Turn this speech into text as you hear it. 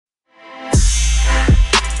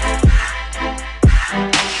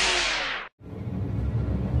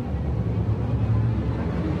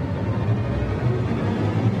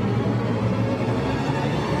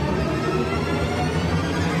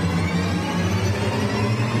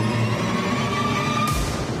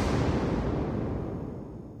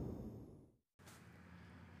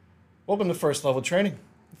Welcome to First Level Training,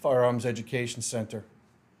 Firearms Education Center.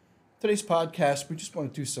 Today's podcast, we just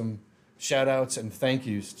want to do some shout outs and thank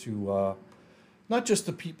yous to not just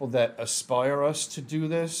the people that aspire us to do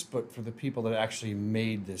this, but for the people that actually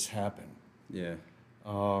made this happen. Yeah.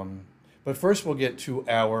 But first, we'll get to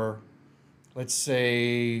our, let's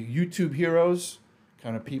say, YouTube heroes,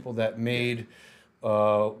 kind of people that made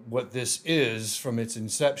what this is from its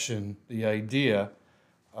inception, the idea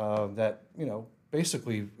that,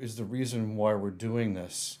 basically is the reason why we're doing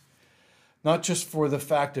this. Not just for the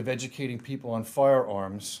fact of educating people on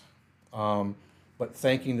firearms, but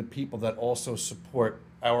thanking the people that also support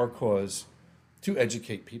our cause to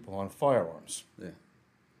educate people on firearms. Yeah.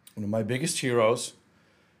 One of my biggest heroes,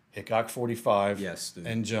 Hickok 45, Yes, dude.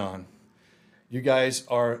 and John. You guys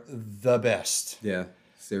are the best. Yeah.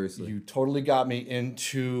 Seriously. You totally got me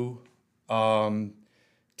into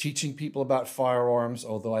teaching people about firearms,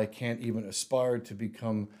 although I can't even aspire to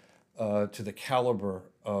become to the caliber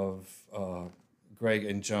of Greg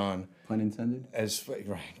and John. Pun intended. As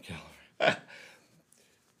Ryan Caliber.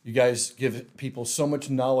 You guys give people so much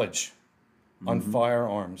knowledge on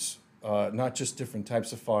firearms, not just different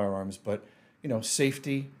types of firearms, but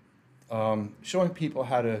safety, showing people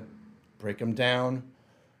how to break them down,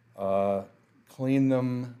 clean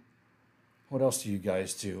them. What else do you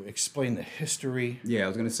guys do? Explain the history. Yeah, I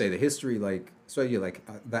was gonna say the history,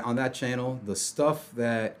 that on that channel, the stuff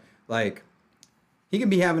that he can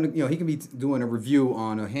be having, he can be doing a review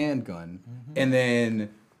on a handgun, and then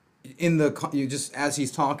just as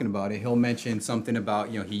he's talking about it, he'll mention something about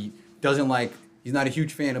he doesn't like. He's not a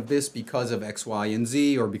huge fan of this because of X, Y, and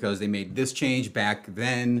Z, or because they made this change back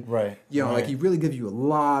then. Right. Like he really gives you a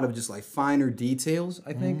lot of just finer details,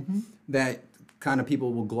 I think, that kind of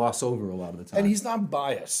people will gloss over a lot of the time. And he's not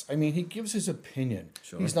biased. I mean, he gives his opinion.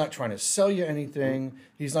 Sure. He's not trying to sell you anything.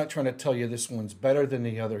 He's not trying to tell you this one's better than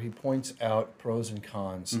the other. He points out pros and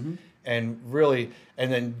cons. And really,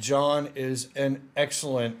 and then John is an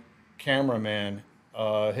excellent cameraman.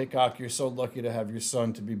 Hickok, you're so lucky to have your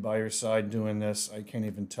son to be by your side doing this. I can't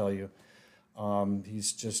even tell you.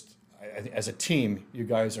 He's just, I think as a team, you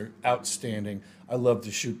guys are outstanding. I love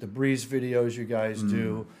to shoot the Breeze videos you guys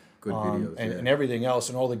do. Good videos, and everything else,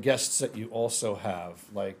 and all the guests that you also have,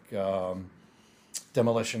 like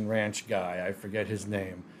Demolition Ranch guy, I forget his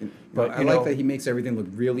name. But I like that he makes everything look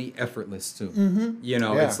really effortless too.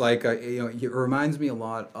 It's like it reminds me a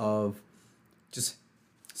lot of just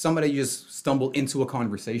somebody you just stumble into a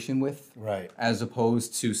conversation with, right? As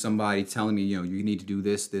opposed to somebody telling me, you need to do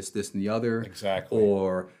this, this, this, and the other. Exactly.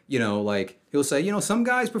 Or he'll say, some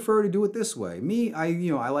guys prefer to do it this way. Me,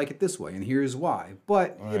 I like it this way, and here's why.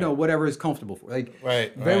 But whatever is comfortable for.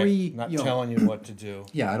 Very not telling you what to do.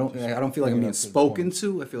 Yeah, I don't feel like I'm being spoken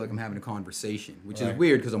to. I feel like I'm having a conversation, which is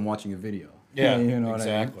weird because I'm watching a video. Yeah,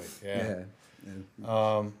 exactly. What I mean?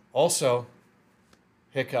 Yeah. Also,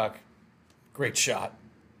 Hickok, great shot.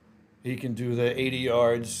 He can do the 80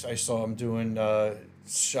 yards. I saw him doing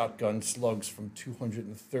shotgun slugs from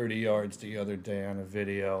 230 yards the other day on a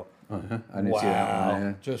video. I didn't see that one,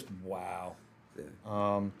 yeah. Just wow.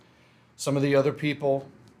 Yeah. Some of the other people,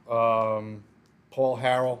 Paul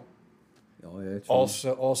Harrell,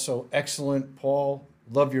 also excellent. Paul,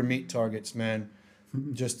 love your meat targets, man.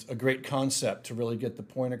 Just a great concept to really get the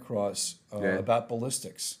point across about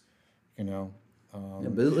ballistics.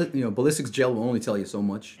 Ballistics gel will only tell you so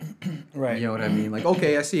much. Right. You know what I mean?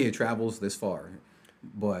 Okay, I see it travels this far,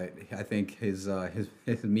 but I think his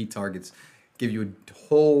meat targets give you a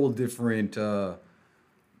whole different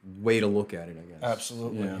way to look at it, I guess.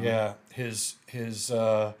 Absolutely. Yeah. His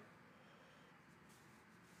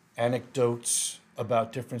anecdotes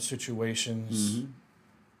about different situations,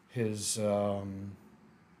 his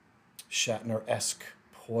Shatner-esque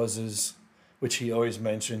pauses, which he always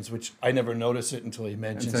mentions, which I never notice it until he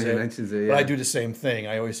mentions it. But I do the same thing.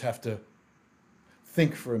 I always have to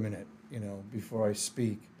think for a minute, before I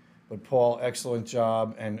speak. But Paul, excellent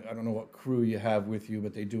job. And I don't know what crew you have with you,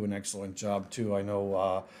 but they do an excellent job too. I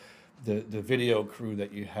know the video crew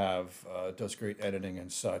that you have does great editing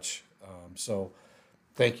and such. So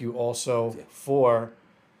thank you also for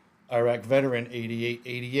Iraq veteran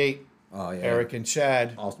 8888, Eric and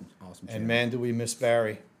Chad. Awesome. And man, do we miss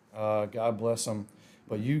Barry. God bless them.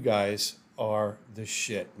 But you guys are the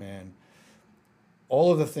shit, man.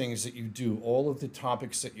 All of the things that you do, all of the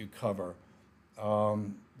topics that you cover,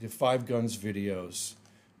 the Five Guns videos,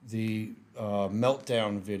 the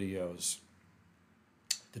Meltdown videos,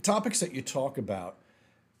 the topics that you talk about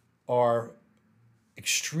are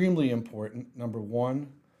extremely important, number one.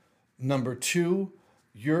 Number two,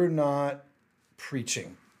 you're not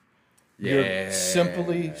preaching. Yeah. You're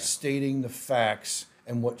simply stating the facts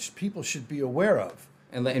and what people should be aware of.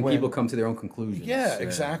 And letting people come to their own conclusions. Yeah,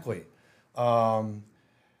 exactly.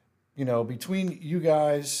 You know, between you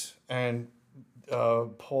guys and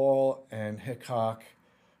Paul and Hickok,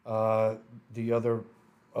 the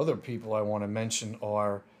other people I want to mention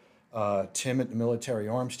are Tim at the Military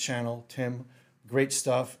Arms Channel. Tim, great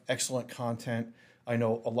stuff, excellent content. I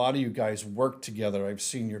know a lot of you guys work together. I've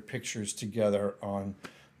seen your pictures together on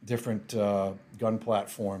different gun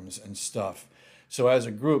platforms and stuff. So as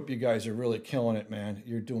a group, you guys are really killing it, man.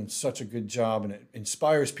 You're doing such a good job, and it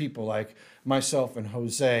inspires people like myself and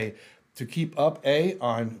Jose to keep up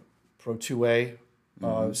on Pro 2A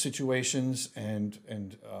situations and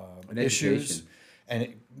issues.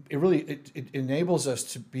 And it really enables us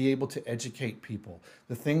to be able to educate people.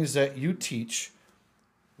 The things that you teach,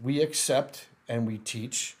 we accept and we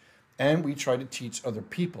teach, and we try to teach other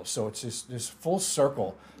people. So it's this full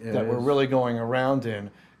circle that we're really going around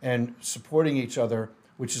in, and supporting each other,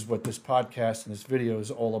 which is what this podcast and this video is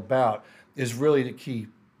all about, is really the key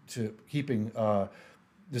to keeping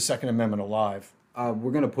the Second Amendment alive.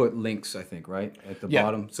 We're going to put links, I think, right, at the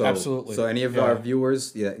bottom. So, absolutely. So any of our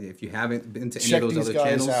viewers, if you haven't been to any of those other channels.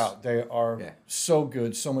 Check these guys out. They are so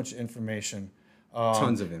good, so much information.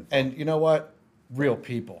 Tons of info. And you know what? Real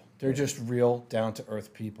people. They're just real,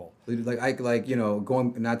 down-to-earth people. Like you know,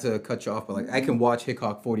 going, not to cut you off, but like I can watch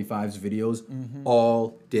Hickok 45's videos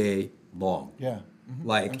all day long. Yeah.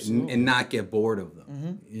 Like and not get bored of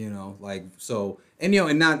them. You know, like so, and you know,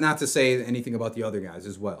 and not to say anything about the other guys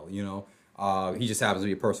as well. You know, he just happens to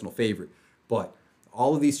be a personal favorite. But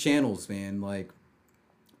all of these channels, man, like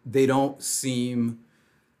they don't seem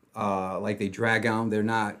like they drag on. They're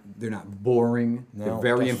not boring. No, they're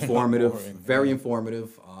very informative. Boring. Very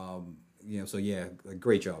informative. You know, so yeah,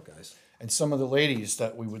 great job, guys. And some of the ladies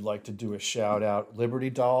that we would like to do a shout out. Liberty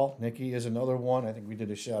Doll, Nikki is another one. I think we did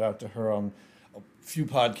a shout out to her on a few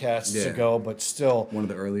podcasts ago, but still one of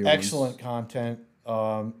the earlier excellent ones. Content.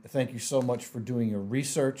 Thank you so much for doing your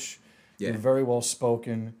research. Yeah. You're very well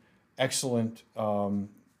spoken. Excellent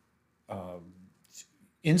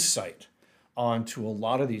insight onto a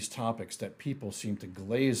lot of these topics that people seem to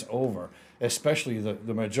glaze over, especially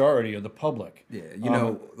the majority of the public. Yeah, you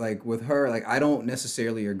know, like with her, like I don't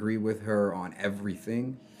necessarily agree with her on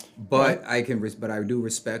everything, but I do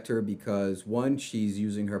respect her because one, she's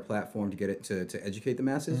using her platform to get it to educate the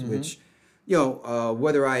masses, which, you know,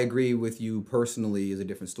 whether I agree with you personally is a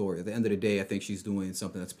different story. At the end of the day, I think she's doing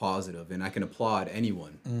something that's positive, and I can applaud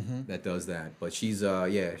anyone that does that. But she's,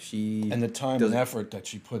 she and the time and effort that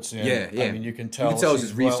she puts in. Yeah. I mean, you can tell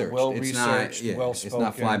she's researched. well it's researched, not, well spoken. It's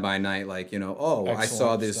not fly by night, like, you know, I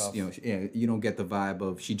saw this, stuff. you know, you don't get the vibe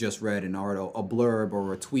of she just read an article, a blurb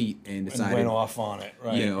or a tweet and decided. And went off on it,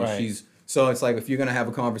 right? You know, so it's like if you're gonna have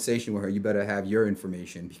a conversation with her, you better have your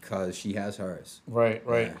information because she has hers. Right.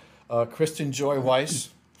 Yeah. Kristen Joy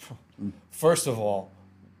Weiss, first of all,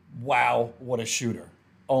 wow, what a shooter.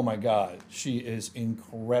 Oh my God, she is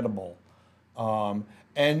incredible.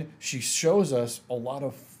 And she shows us a lot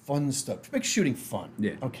of fun stuff. She makes shooting fun,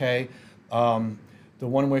 okay? The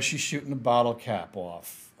one where she's shooting the bottle cap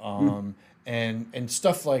off, and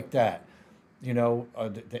stuff like that. You know,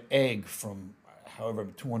 the egg from however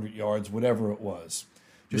 200 yards, whatever it was.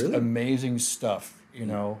 Just amazing stuff, you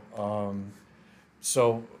know.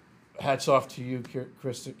 So hats off to you,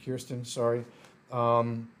 Kirsten, sorry.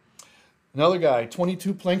 Another guy,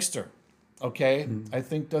 22 Plinkster, okay? I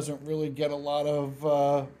think doesn't really get a lot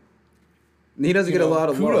of... he doesn't get a lot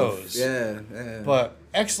of kudos. Love. Yeah. But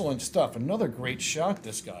excellent stuff. Another great shot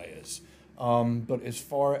this guy is. But as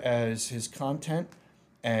far as his content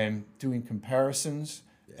and doing comparisons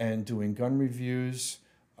and doing gun reviews,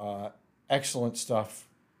 excellent stuff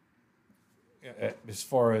as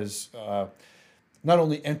far as... not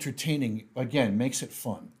only entertaining, again, makes it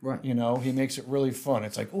fun. Right. You know, he makes it really fun.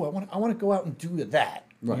 It's like, oh, I want to go out and do that.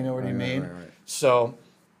 Right. You know what I mean? Right. So,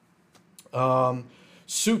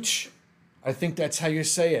 Such, I think that's how you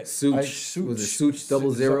say it. Such. Was it Such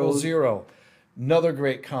 00? 00. Another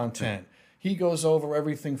great content. He goes over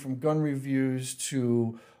everything from gun reviews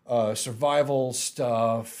to survival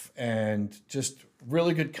stuff and just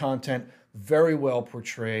really good content, very well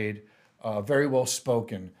portrayed, very well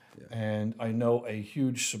spoken. And I know a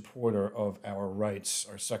huge supporter of our rights,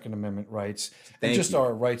 our Second Amendment rights, and just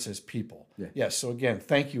our rights as people. Yes. So again,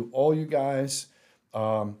 thank you, all you guys.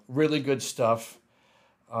 Really good stuff.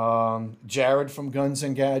 Jared from Guns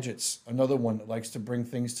and Gadgets, another one that likes to bring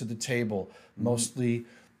things to the table, mostly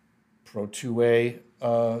Pro 2A,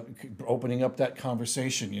 opening up that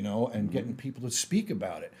conversation, you know, and getting people to speak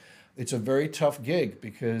about it. It's a very tough gig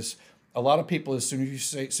because a lot of people, as soon as you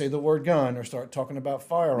say the word gun or start talking about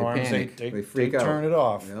firearms, they freak out. Turn it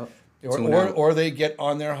off. Yep. Or they get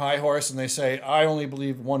on their high horse and they say, I only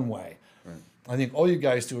believe one way. Right. I think all you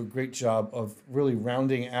guys do a great job of really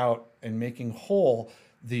rounding out and making whole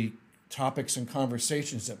the topics and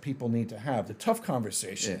conversations that people need to have, the tough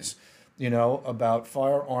conversations, about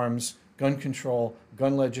firearms, gun control,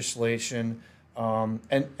 gun legislation,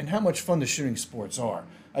 and how much fun the shooting sports are.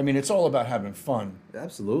 I mean, it's all about having fun.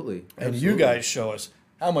 Absolutely. And you guys show us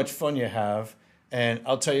how much fun you have. And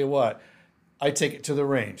I'll tell you what, I take it to the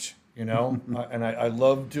range, and I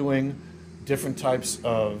love doing different types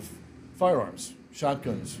of firearms,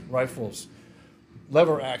 shotguns, rifles,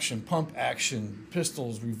 lever action, pump action,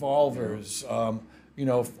 pistols, revolvers, all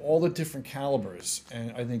the different calibers.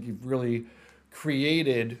 And I think you've really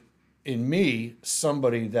created in me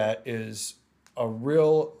somebody that is a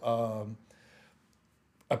real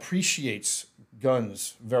appreciates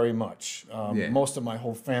guns very much. Most of my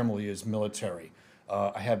whole family is military.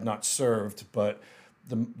 I have not served, but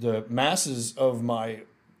the masses of my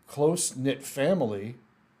close-knit family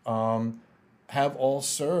have all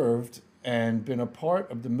served and been a part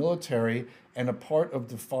of the military and a part of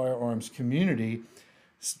the firearms community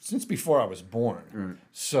since before I was born. Right.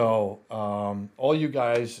 So all you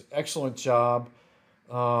guys, excellent job.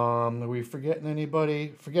 Are we forgetting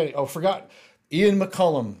anybody? Forgot Ian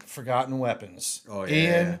McCullum, Forgotten Weapons. Oh, yeah.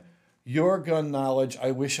 Ian, your gun knowledge,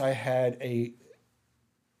 I wish I had a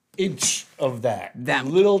inch of that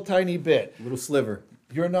little tiny bit. Little sliver.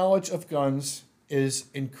 Your knowledge of guns is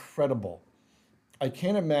incredible. I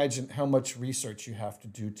can't imagine how much research you have to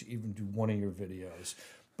do to even do one of your videos.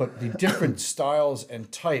 But the different styles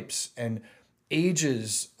and types and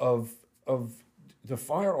ages of the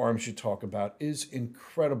firearms you talk about is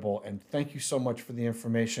incredible. And thank you so much for the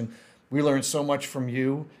information. We learned so much from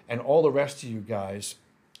you and all the rest of you guys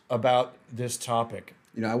about this topic.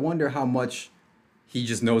 I wonder how much he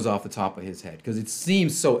just knows off the top of his head, because it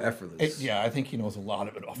seems so effortless. I think he knows a lot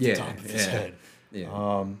of it off the top of his head.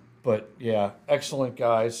 Yeah. But yeah, excellent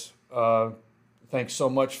guys. Thanks so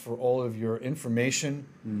much for all of your information,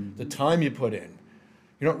 the time you put in.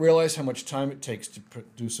 You don't realize how much time it takes to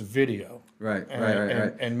produce a video. Right.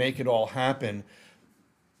 And make it all happen.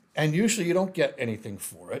 And usually you don't get anything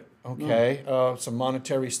for it, okay? Some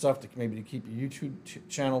monetary stuff maybe to keep your YouTube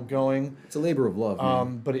channel going. It's a labor of love,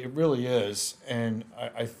 man. But it really is. And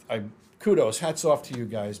I kudos, hats off to you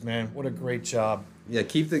guys, man. What a great job. Yeah,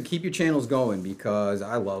 keep your channels going, because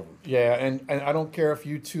I love them. Yeah, and I don't care if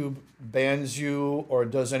YouTube bans you or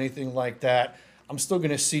does anything like that. I'm still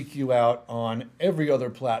going to seek you out on every other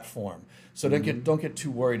platform. So don't get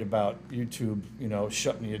too worried about YouTube,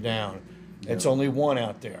 shutting you down. It's only one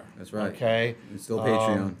out there. That's right. Okay. It's still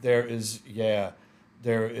Patreon. There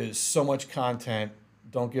is so much content.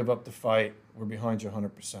 Don't give up the fight. We're behind you 100%.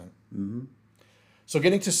 Mm-hmm. So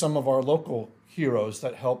getting to some of our local heroes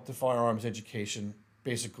that help the firearms education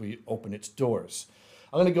basically open its doors.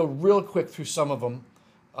 I'm going to go real quick through some of them.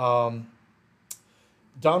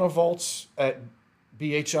 Donna Volts at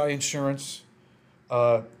BHI Insurance,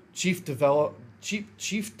 Chief DeBella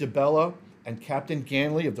and Captain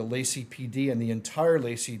Ganley of the Lacey PD and the entire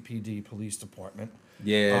Lacey PD Police Department.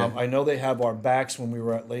 Yeah. I know they have our backs. When we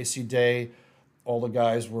were at Lacey Day, all the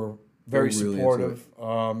guys were very really supportive,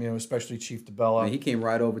 especially Chief DeBella. He came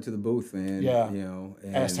right over to the booth and,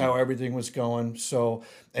 and asked how everything was going. So,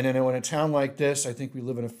 and then in a town like this, I think we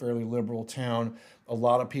live in a fairly liberal town. A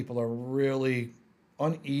lot of people are really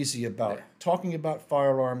uneasy about talking about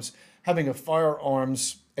firearms, having a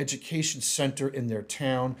firearms education center in their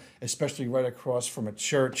town, especially right across from a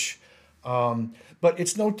church. But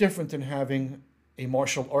it's no different than having a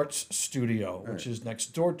martial arts studio, which is next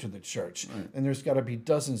door to the church. Right. And there's got to be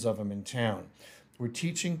dozens of them in town. We're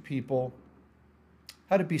teaching people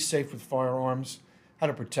how to be safe with firearms, how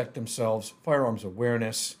to protect themselves, firearms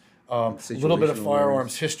awareness, a little bit of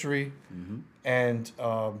firearms history, and,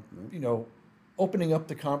 opening up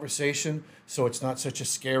the conversation so it's not such a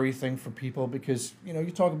scary thing for people, because, you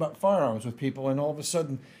talk about firearms with people and all of a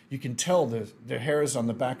sudden you can tell the hairs on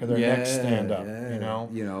the back of their neck stand up,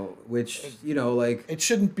 it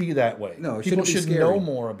shouldn't be that way. No, it people should know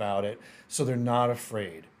more about it so they're not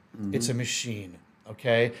afraid. It's a machine,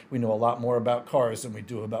 okay? We know a lot more about cars than we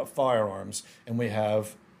do about firearms, and we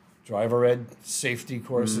have driver ed safety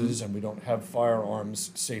courses, and we don't have firearms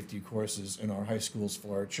safety courses in our high schools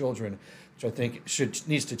for our children, which I think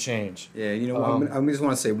needs to change. Yeah, I just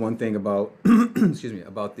want to say one thing about excuse me,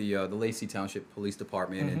 about the Lacey Township Police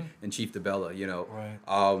Department and Chief DeBella.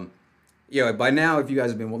 By now, if you guys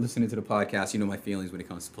have been listening to the podcast, you know my feelings when it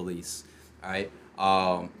comes to police. All right.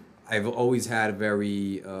 I've always had a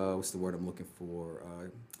very what's the word I'm looking for?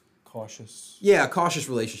 Cautious. Yeah, a cautious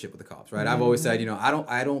relationship with the cops, right? I've always said, you know,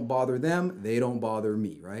 I don't bother them, they don't bother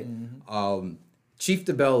me, right? Chief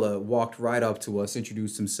DeBella walked right up to us,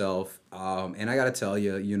 introduced himself, and I gotta tell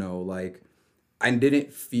you, you know, like I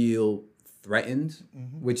didn't feel threatened,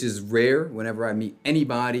 which is rare whenever I meet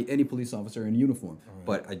anybody, any police officer in uniform. Right.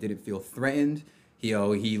 But I didn't feel threatened.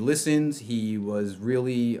 He listened. He was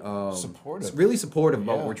really supportive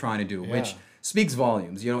about what we're trying to do, which speaks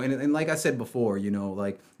volumes, you know. And like I said before, you know,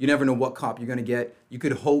 like you never know what cop you're gonna get. You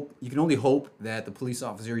can only hope that the police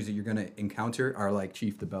officers that you're gonna encounter are like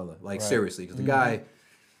Chief DeBella, like seriously, because the guy,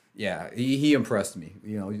 he impressed me,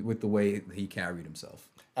 you know, with the way he carried himself.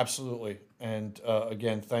 Absolutely. And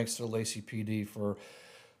again, thanks to Lacey PD for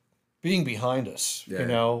being behind us. Yeah. You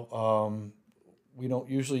know, we don't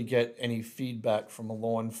usually get any feedback from a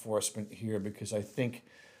law enforcement here because I think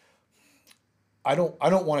I don't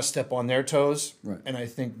want to step on their toes, right. And I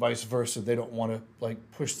think vice versa. They don't want to like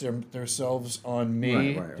push themselves on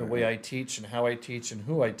me the way I teach and how I teach and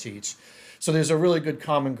who I teach. So there's a really good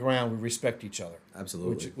common ground. We respect each other.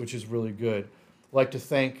 Absolutely. Which is really good. I'd like to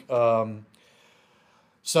thank Supsy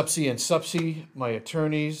and Supsy, my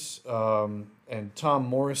attorneys, and Tom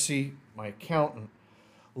Morrissey, my accountant,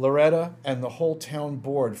 Loretta, and the whole town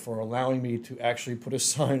board for allowing me to actually put a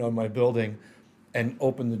sign on my building and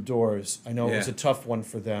open the doors. I know it was a tough one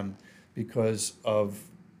for them because of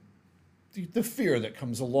the fear that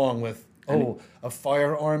comes along with, a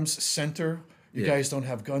firearms center. You guys don't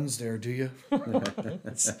have guns there, do you?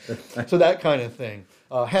 So that kind of thing.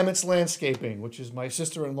 Hammett's Landscaping, which is my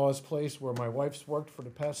sister-in-law's place where my wife's worked for the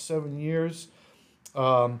past 7 years.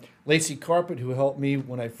 Lacey Carpet, who helped me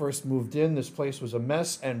when I first moved in. This place was a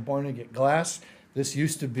mess. And Barnegat Glass. This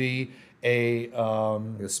used to be a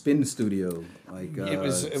spin studio, like it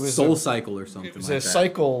was Soul Cycle or something. It was a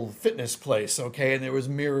cycle fitness place, okay, and there was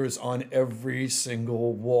mirrors on every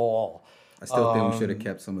single wall. I still think we should have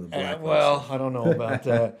kept some of the black. Well, I don't know about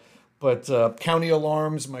that, but county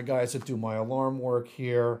alarms, my guys that do my alarm work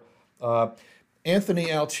here,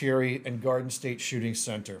 Anthony Altieri and Garden State Shooting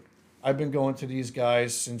Center. I've been going to these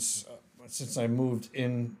guys since I moved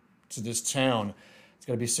into this town. It's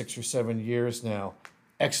got to be 6 or 7 years now.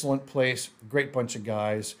 Excellent place, great bunch of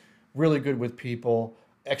guys, really good with people,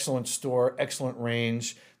 excellent store, excellent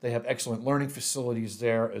range. They have excellent learning facilities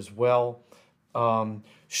there as well.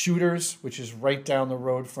 Shooters, which is right down the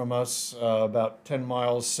road from us, about 10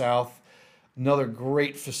 miles south. Another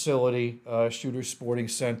great facility, Shooters Sporting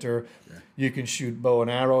Center. Yeah. You can shoot bow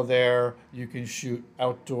and arrow there. You can shoot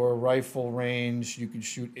outdoor rifle range. You can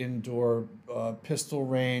shoot indoor pistol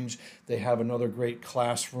range. They have another great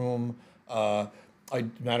classroom.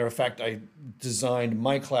 Matter of fact, I designed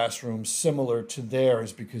my classroom similar to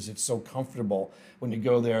theirs because it's so comfortable when you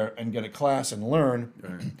go there and get a class and learn.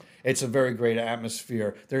 Right. It's a very great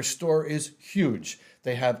atmosphere. Their store is huge.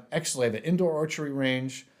 They have excellent indoor archery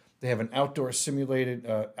range. They have an outdoor simulated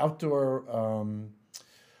like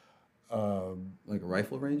a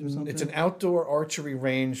rifle range or something? It's an outdoor archery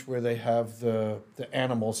range where they have the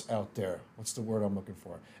animals out there. What's the word I'm looking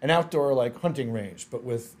for? An outdoor like hunting range, but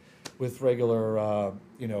with regular,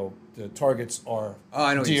 the targets are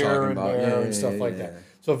deer and bear and stuff like that.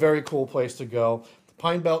 So a very cool place to go.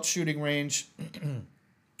 Pine Belt Shooting Range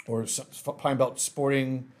or Pine Belt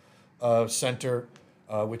Sporting Center,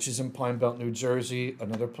 which is in Pine Belt, New Jersey,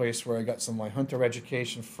 another place where I got some of my hunter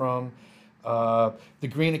education from. The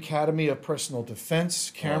Green Academy of Personal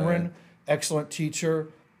Defense, Cameron, excellent teacher.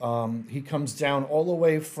 He comes down all the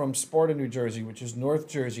way from Sparta, New Jersey, which is North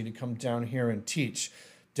Jersey, to come down here and teach.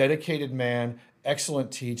 Dedicated man,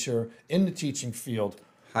 excellent teacher in the teaching field.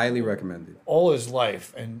 Highly recommended. All his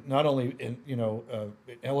life, and not only in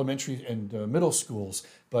elementary and middle schools,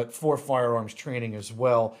 but for firearms training as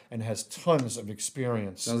well, and has tons of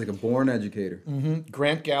experience. Sounds like a born educator. Mm-hmm.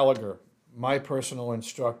 Grant Gallagher, my personal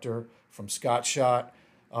instructor from Scott Shot.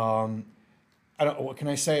 What can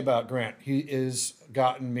I say about Grant? He has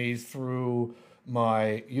gotten me through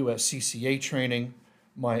my USCCA training,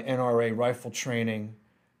 my NRA rifle training,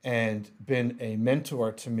 and been a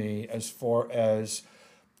mentor to me as far as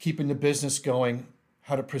keeping the business going,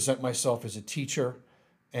 how to present myself as a teacher,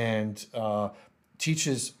 and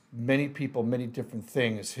teaches many people many different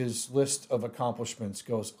things. His list of accomplishments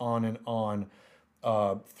goes on and on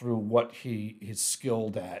through what he is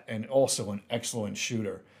skilled at, and also an excellent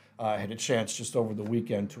shooter. I had a chance just over the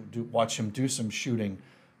weekend to watch him do some shooting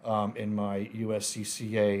in my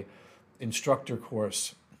USCCA instructor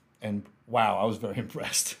course, and wow, I was very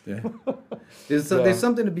impressed. Yeah. There's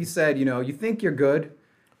something to be said, you think you're good,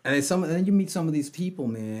 and then you meet some of these people,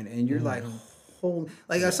 man, and you're like, whole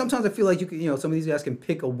like sometimes I feel like you can, some of these guys can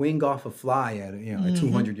pick a wing off a fly at at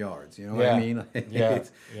 200 yards. You know what I mean? Like,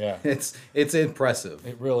 it's impressive.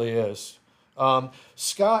 It really is.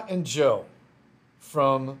 Scott and Joe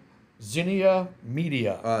from Zinnia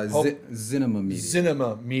Media. Zinema Media.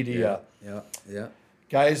 Zinema Media. Yeah.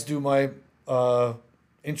 Guys do my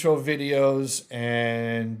intro videos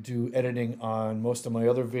and do editing on most of my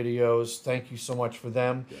other videos. Thank you so much for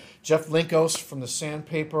them. Yeah. Jeff Linkos from the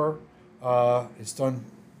Sandpaper has done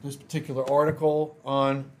this particular article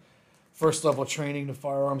on first level training, the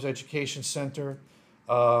Firearms Education Center.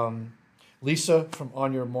 Lisa from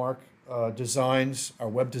On Your Mark Designs, our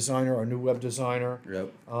web designer, our new web designer. Yep.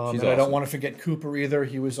 And awesome. I don't want to forget Cooper either.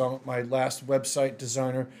 He was on my last website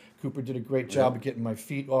designer. Cooper did a great job of getting my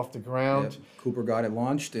feet off the ground. Yep. Cooper got it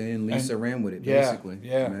launched, and Lisa ran with it, basically.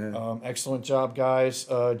 Yeah. Excellent job, guys.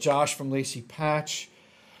 Josh from Lacey Patch.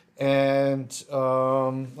 And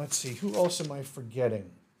let's see, who else am I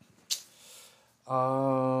forgetting?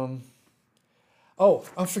 I'm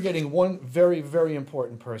forgetting one very, very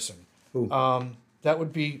important person. Who? That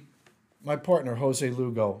would be my partner, Jose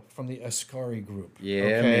Lugo, from the Ascari Group.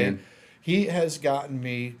 Yeah, man. He has gotten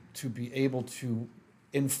me to be able to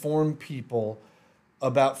inform people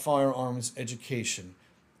about firearms education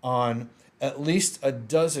on at least a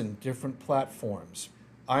dozen different platforms.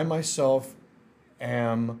 I myself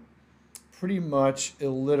am pretty much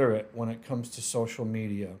illiterate when it comes to social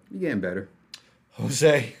media. You're getting better.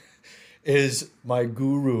 Jose is my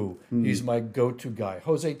guru. He's my go-to guy.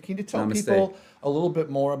 Jose, can you tell people a little bit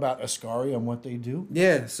more about Ascari and what they do?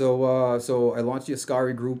 Yeah, so I launched the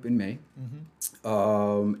Ascari Group in May.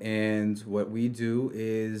 And what we do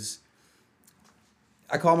is,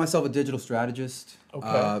 I call myself a digital strategist.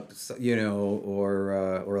 Okay.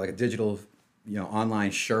 Or like a digital,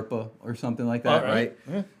 online Sherpa or something like that, right?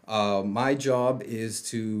 Yeah. My job is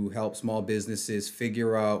to help small businesses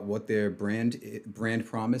figure out what their brand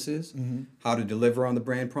promise is, how to deliver on the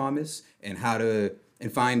brand promise, and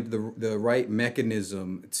and find the right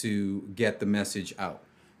mechanism to get the message out.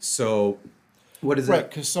 So, what is right?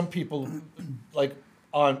 Because some people, like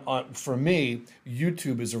for me,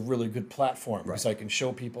 YouTube is a really good platform because I can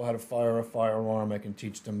show people how to fire a firearm. I can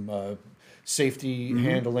teach them safety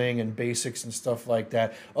handling and basics and stuff like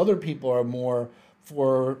that. Other people are more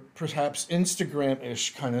for perhaps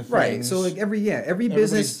Instagram-ish kind of things. Right. So like every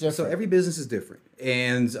business. So every business is different,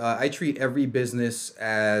 and I treat every business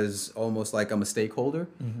as almost like I'm a stakeholder.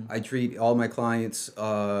 I treat all my clients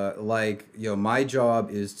like my job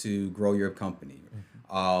is to grow your company,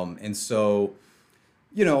 and so.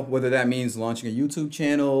 Whether that means launching a YouTube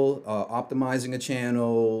channel, optimizing a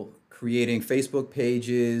channel, creating Facebook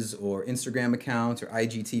pages or Instagram accounts or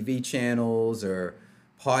IGTV channels or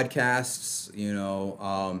podcasts,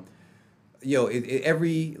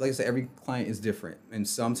 like I said, every client is different. And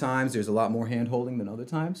sometimes there's a lot more hand-holding than other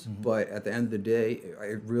times. But at the end of the day,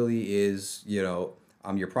 it really is,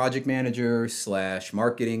 I'm your project manager /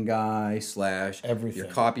 marketing guy / everything. Your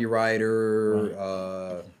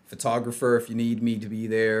copywriter, photographer if you need me to be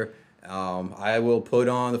there. I will put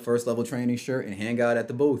on the first level training shirt and hang out at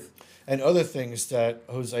the booth. And other things that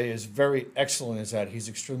Jose is very excellent is that he's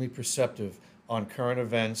extremely perceptive on current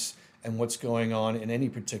events and what's going on in any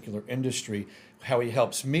particular industry. How he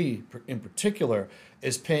helps me in particular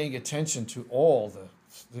is paying attention to all the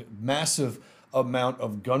massive amount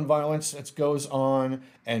of gun violence that goes on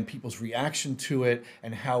and people's reaction to it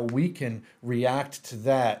and how we can react to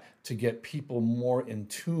that to get people more in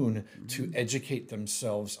tune to educate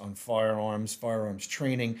themselves on firearms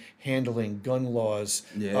training, handling, gun laws,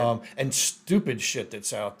 and stupid shit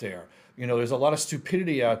that's out there. There's a lot of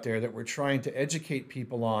stupidity out there that we're trying to educate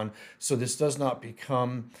people on so this does not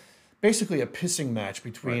become basically a pissing match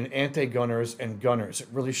between anti-gunners and gunners. It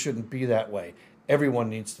really shouldn't be that way. Everyone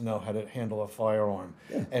needs to know how to handle a firearm.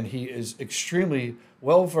 Yeah. And he is extremely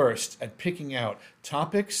well-versed at picking out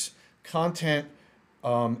topics, content,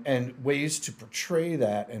 and ways to portray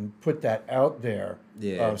that and put that out there.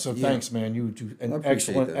 Thanks, man. You do an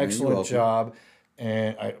excellent job.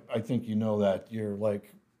 And I think that. You're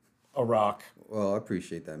like a rock. Well, I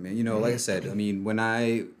appreciate that, man. Like I said, I mean,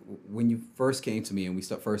 when you first came to me and we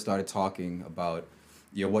first started talking about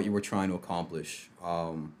what you were trying to accomplish,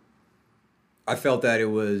 I felt that it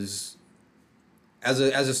was, as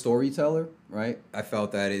a storyteller, right? I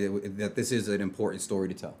felt that that this is an important story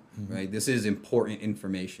to tell, right? This is important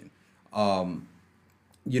information. Like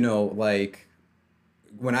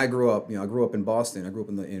when I grew up, I grew up in Boston. I grew up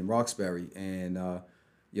in Roxbury, and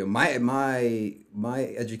my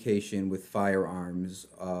education with firearms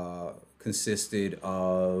consisted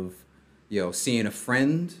of seeing a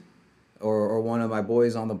friend or one of my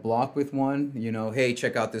boys on the block with one, you know, hey,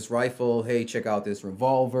 check out this rifle. Hey, check out this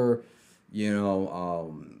revolver.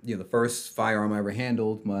 The first firearm I ever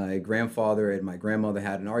handled, my grandfather and my grandmother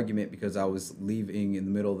had an argument because I was leaving in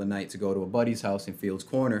the middle of the night to go to a buddy's house in Fields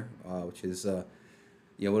Corner, which is,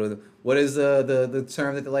 what is the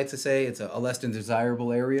term that they like to say? It's a less than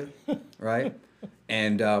desirable area, right?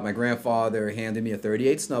 And my grandfather handed me a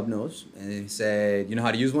 .38 snub nose, and he said, "You know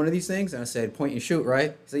how to use one of these things?" And I said, "Point and shoot,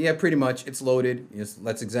 right?" He said, "Yeah, pretty much. It's loaded.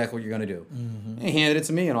 That's exactly what you're gonna do." Mm-hmm. And he handed it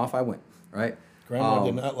to me, and off I went. Right? Grandma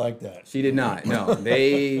did not like that. She did not. No,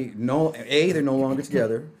 they're no longer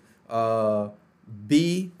together.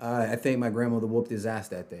 B, I think my grandmother whooped his ass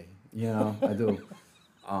that day. You know, I do.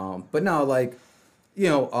 But no, like,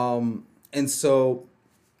 and so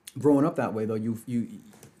growing up that way though,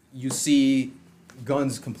 you see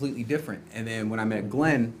guns completely different. And then when I met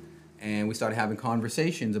Glenn and we started having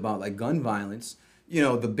conversations about like gun violence,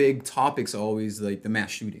 the big topic's always like the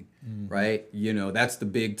mass shooting, right? That's the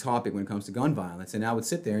big topic when it comes to gun violence. And I would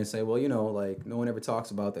sit there and say, well, like no one ever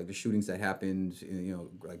talks about like the shootings that happened,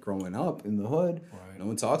 like growing up in the hood. Right. No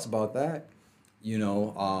one talks about that,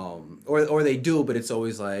 or they do, but it's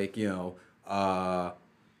always like,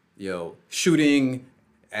 shooting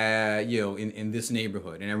in this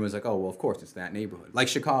neighborhood, and everyone's like, oh, well, of course it's that neighborhood. Like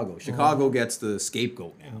Chicago. Chicago gets the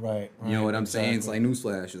scapegoat now. Right. You know what I'm saying? It's like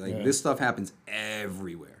newsflash. Like this stuff happens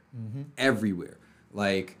everywhere. Mm-hmm. Everywhere.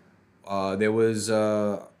 Like there was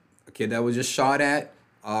a kid that was just shot at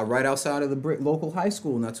right outside of the local high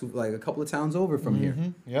school, not too like a couple of towns over from here.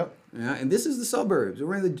 Yep. Yeah, and this is the suburbs.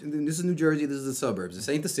 This is New Jersey. This is the suburbs. This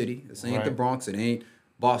ain't the city. This ain't the Bronx. It ain't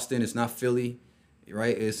Boston. It's not Philly.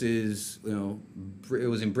 Right, this is it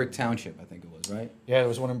was in Brick Township, I think it was, right? Yeah, there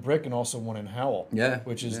was one in Brick and also one in Howell. Yeah,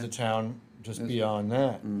 which is the town just beyond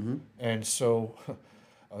that. Mm-hmm. And so,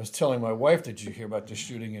 I was telling my wife, "Did you hear about the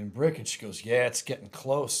shooting in Brick?" And she goes, "Yeah, it's getting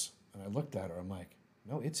close." And I looked at her. I'm like,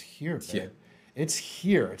 "No, it's here, babe. Yeah. It's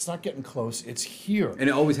here. It's not getting close. It's here." And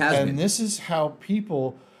it always has been. And this is how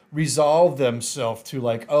people resolve themselves to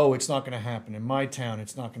like, "Oh, it's not going to happen in my town.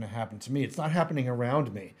 It's not going to happen to me. It's not happening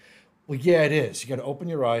around me." Well, yeah, it is. You got to open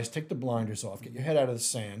your eyes, take the blinders off, get your head out of the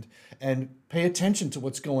sand, and pay attention to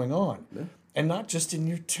what's going on. Yeah. And not just in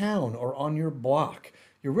your town or on your block.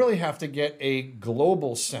 You really have to get a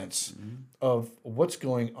global sense of what's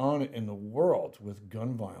going on in the world with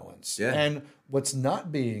gun violence and what's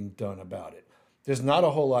not being done about it. There's not a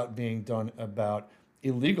whole lot being done about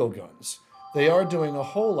illegal guns. They are doing a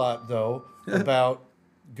whole lot, though, about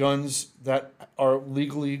guns that are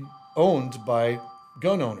legally owned by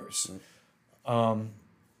gun owners.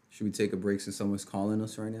 Should we take a break since someone's calling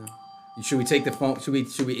us right now? Should we take the phone? Should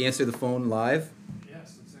we answer the phone live?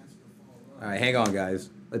 Yes, let's answer the phone live. All right, hang on, guys.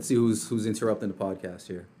 Let's see who's interrupting the podcast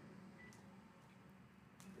here.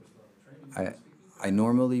 I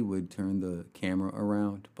normally would turn the camera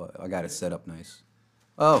around, but I got it set up nice.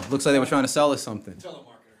 Oh, looks like they were trying to sell us something. Telemarketer.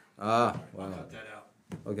 Ah, wow. I'll cut that out.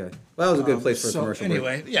 Okay. Well, that was a good place for a commercial break.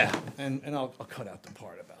 Anyway, yeah, and I'll cut out the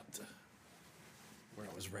part about where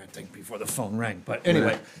I was ranting before the phone rang. But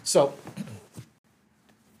anyway, so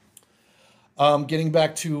getting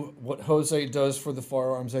back to what Jose does for the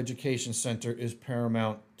Firearms Education Center is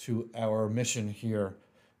paramount to our mission here,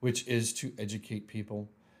 which is to educate people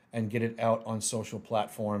and get it out on social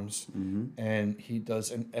platforms. Mm-hmm. And he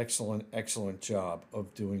does an excellent, excellent job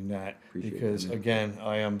of doing that. Because, again,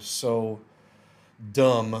 I am so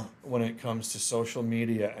dumb when it comes to social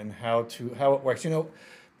media and how it works.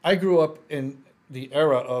 I grew up in the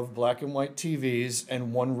era of black and white TVs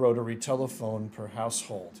and one rotary telephone per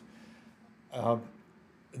household.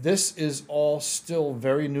 This is all still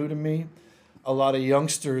very new to me. A lot of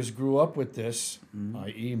youngsters grew up with this,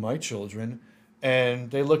 i.e. my children,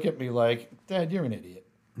 and they look at me like, Dad, you're an idiot,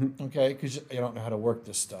 okay, because you don't know how to work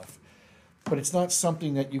this stuff. But it's not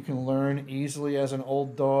something that you can learn easily as an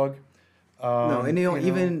old dog. No, and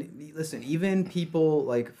even people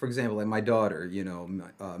like, for example, like my daughter,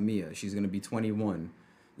 Mia, she's gonna be 21.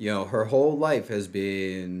 Her whole life has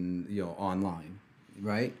been, online,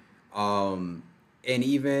 right? And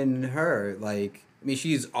even her, like,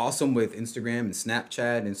 she's awesome with Instagram and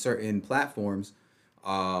Snapchat and certain platforms,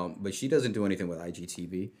 but she doesn't do anything with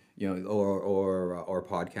IGTV, or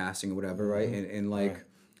podcasting or whatever, right? And like, right.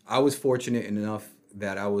 I was fortunate enough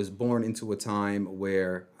that I was born into a time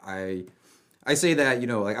where I say that,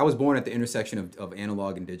 like I was born at the intersection of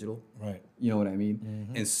analog and digital. Right. You know what I mean?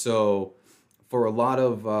 Mm-hmm. And so for a lot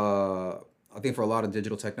of, I think for a lot of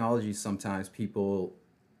digital technologies, sometimes people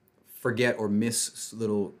forget or miss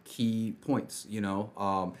little key points,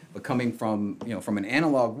 but coming from, from an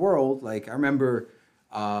analog world, like I remember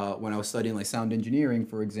when I was studying like sound engineering,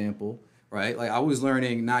 for example, right? Like I was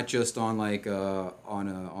learning not just on like on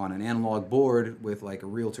an analog board with like a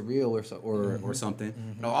reel to reel or something,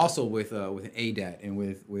 but also with an ADAT and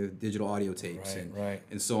with digital audio tapes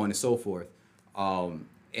and so on and so forth.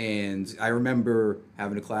 And I remember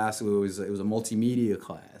having a class. It was a multimedia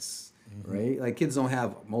class, right? Like kids don't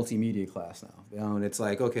have multimedia class now. You know, and it's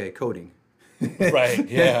like, okay, coding. Right.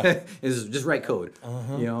 Yeah. It's just write code.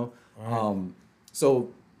 You know. Right. So,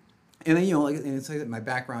 and then like, and it's like my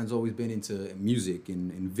background's always been into music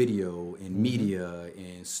and video and media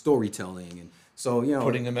and storytelling, and so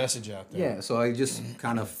putting the message out there. Yeah. So I just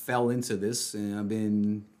kind of fell into this,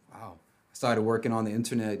 and I started working on the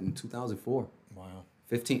internet in 2004. Wow.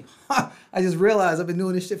 15. I just realized I've been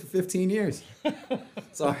doing this shit for 15 years.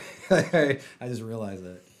 So I just realized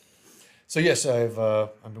that. So yes, I've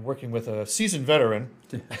been working with a seasoned veteran.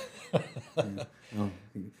 You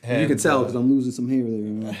can tell because I'm losing some hair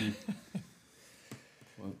there.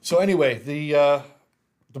 So anyway, the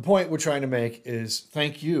point we're trying to make is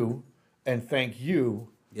thank you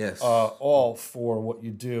yes, all for what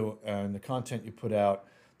you do and the content you put out,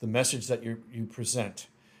 the message that you present,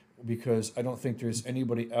 because I don't think there's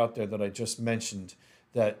anybody out there that I just mentioned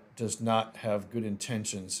that does not have good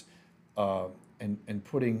intentions and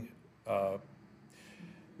putting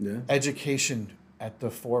education at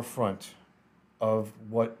the forefront of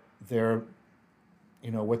what they're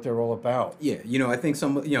all about. Yeah, I think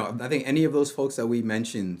I think any of those folks that we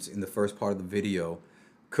mentioned in the first part of the video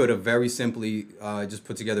could have very simply just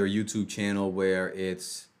put together a YouTube channel where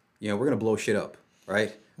it's, we're gonna blow shit up,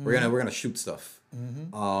 right? We're gonna shoot stuff,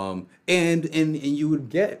 and you would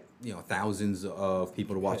get thousands of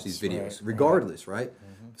people to watch these videos, regardless, right?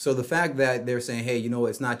 So the fact that they're saying, hey,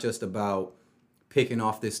 it's not just about picking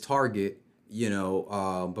off this target,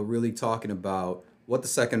 but really talking about what the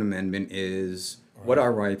Second Amendment is, what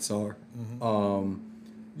our rights are, and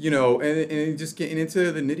just getting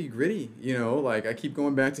into the nitty gritty, like I keep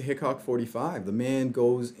going back to Hickok 45. The man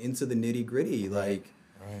goes into the nitty gritty,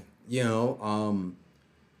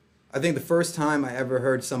 I think the first time I ever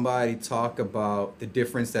heard somebody talk about the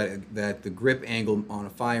difference that the grip angle on a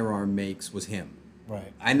firearm makes was him.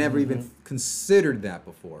 Right. I never even considered that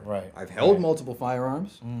before. Right. I've held multiple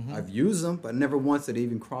firearms. I've used them, but never once did it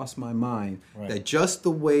even cross my mind that just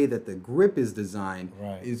the way that the grip is designed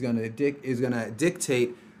is gonna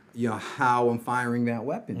dictate, how I'm firing that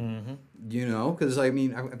weapon. Because I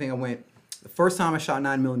think I went. The first time I shot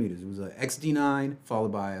 9mm, it was an XD9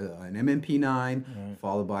 followed by an MMP9,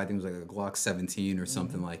 followed by I think it was like a Glock 17 or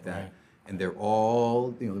something like that. Right. And they're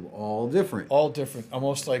all, they were all different. All different,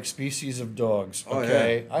 almost like species of dogs.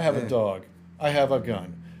 Okay, I have a dog. I have a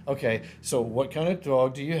gun. Okay, so what kind of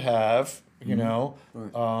dog do you have?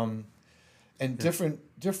 And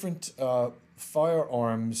different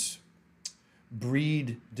firearms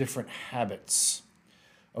breed different habits.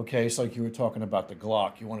 Okay, it's like you were talking about the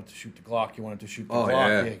Glock. You wanted to shoot the Glock. You wanted to shoot the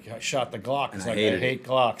Glock. Yeah, I shot the Glock. It's like I hate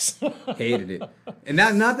Glocks. Hated it. And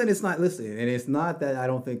not that it's not listening. And it's not that I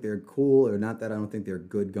don't think they're cool or not that I don't think they're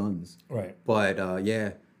good guns. Right. But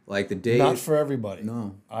like the day. Not for everybody.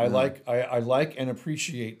 No. I like and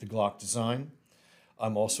appreciate the Glock design.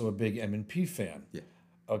 I'm also a big M&P fan. Yeah.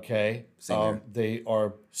 Okay. They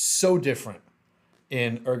are so different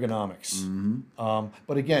in ergonomics.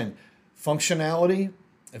 But again, functionality.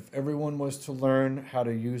 If everyone was to learn how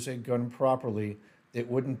to use a gun properly, it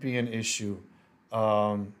wouldn't be an issue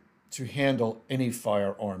to handle any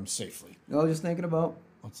firearm safely. I was just thinking about.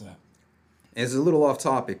 What's that? It's a little off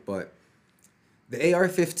topic, but the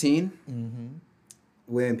AR-15.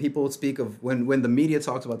 When people speak of when the media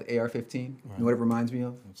talks about the AR-15, you know what it reminds me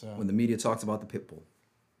of? What's that? When the media talks about the pit bull.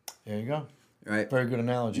 There you go. Right. Very good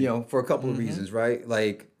analogy. For a couple of reasons, right?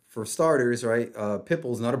 Like for starters, right? Pit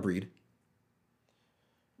bull's not a breed.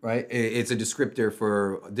 Right, it's a descriptor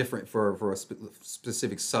for a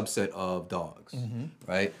specific subset of dogs,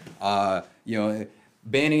 right?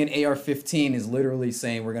 Banning an AR-15 is literally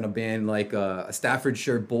saying we're gonna ban like a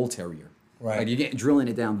Staffordshire Bull Terrier, right? Like you're drilling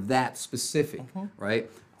it down that specific, right?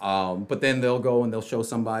 But then they'll go and they'll show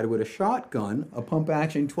somebody with a shotgun, a pump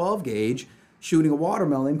action 12 gauge, shooting a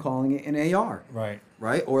watermelon, calling it an AR, right?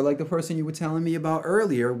 Or like the person you were telling me about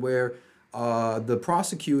earlier, where the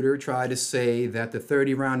prosecutor tried to say that the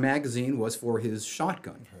 30-round magazine was for his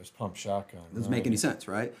shotgun. For his pump shotgun. Doesn't make any sense,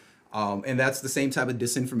 right? And that's the same type of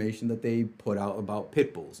disinformation that they put out about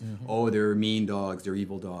pit bulls. Oh, they're mean dogs. They're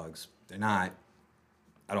evil dogs. They're not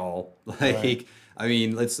at all. Like, I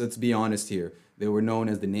mean, let's be honest here. They were known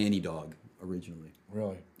as the nanny dog originally.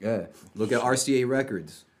 Really? Yeah. Look at RCA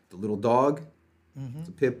Records. The little dog, it's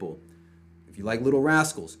a pit bull. If you like Little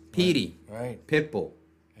Rascals, Petey, pit bull.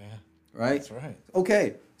 Right? That's right.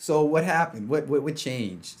 Okay, So what happened? What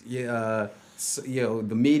changed? Yeah, so,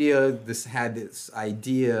 the media had this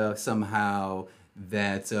idea somehow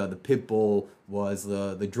that the pit bull was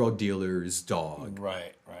the drug dealer's dog.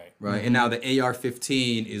 Right. Right. And now the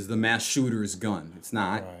AR-15 is the mass shooter's gun. It's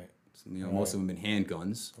not. Right. Most of them have been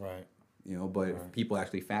handguns. Right. But if people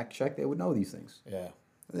actually fact check, they would know these things. Yeah.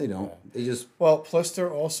 They don't. Yeah. They just plus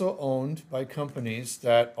they're also owned by companies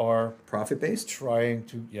that are profit based, trying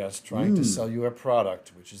to sell you a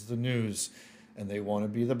product, which is the news, and they want to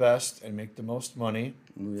be the best and make the most money.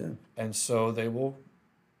 Yeah. And so they will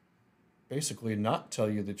basically not tell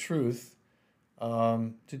you the truth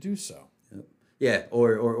to do so. Yeah,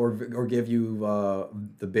 or give you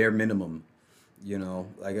the bare minimum,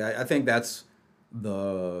 Like I think that's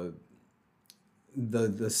the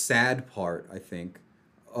sad part. I think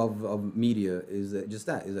of media is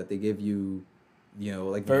that they give you,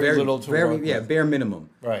 like very little to work with. Bare minimum.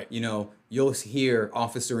 Right. You'll hear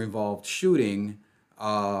officer involved shooting,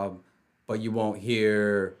 but you won't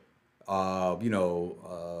hear,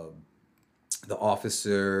 the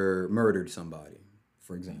officer murdered somebody,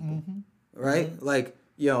 for example. Mm-hmm. Right? Mm-hmm. Like,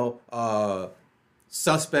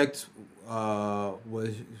 suspect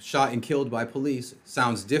was shot and killed by police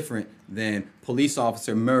sounds different than police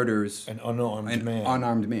officer murders an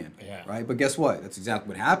unarmed man. Yeah. Right? But guess what? That's exactly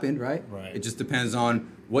what happened, right? Right. It just depends on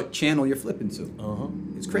what channel you're flipping to. Uh-huh.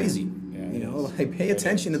 It's crazy. Yeah, pay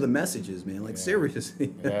attention to the messages, man. Like,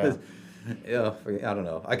 seriously. Yeah. I don't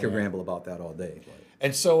know. I could ramble about that all day. But.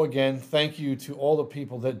 And so, again, thank you to all the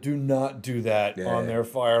people that do not do that on their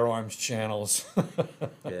firearms channels.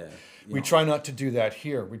 We try not to do that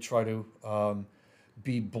here. We try to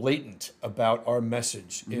be blatant about our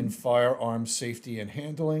message in firearms safety and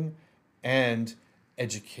handling and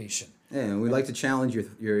education. Yeah, and we like to challenge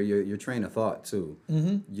your train of thought too.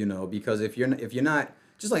 Mm-hmm. Because if you're not,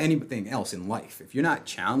 just like anything else in life, if you're not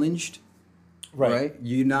challenged, right,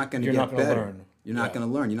 you're not going to get better. Learn. You're not going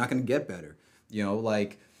to learn. You're not going to get better.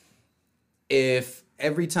 Like if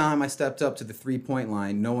every time I stepped up to the 3-point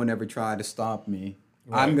line, no one ever tried to stop me,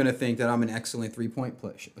 I'm going to think that I'm an excellent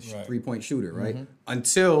 3-point shooter, right? Mm-hmm.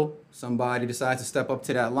 Until somebody decides to step up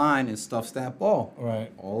to that line and stuffs that ball.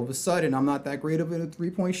 Right. All of a sudden, I'm not that great of a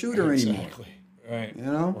 3-point shooter anymore. Exactly.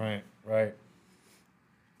 Right. Right.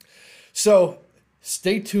 So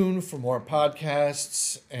stay tuned for more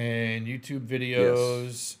podcasts and YouTube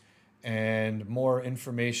videos and more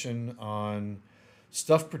information on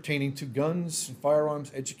stuff pertaining to guns and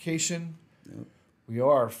firearms education. Yep. We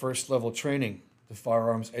are First Level Training, the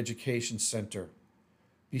Firearms Education Center.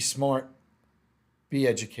 Be smart, be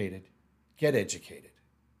educated, get educated,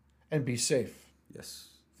 and be safe. Yes.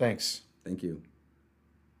 Thanks. Thank you.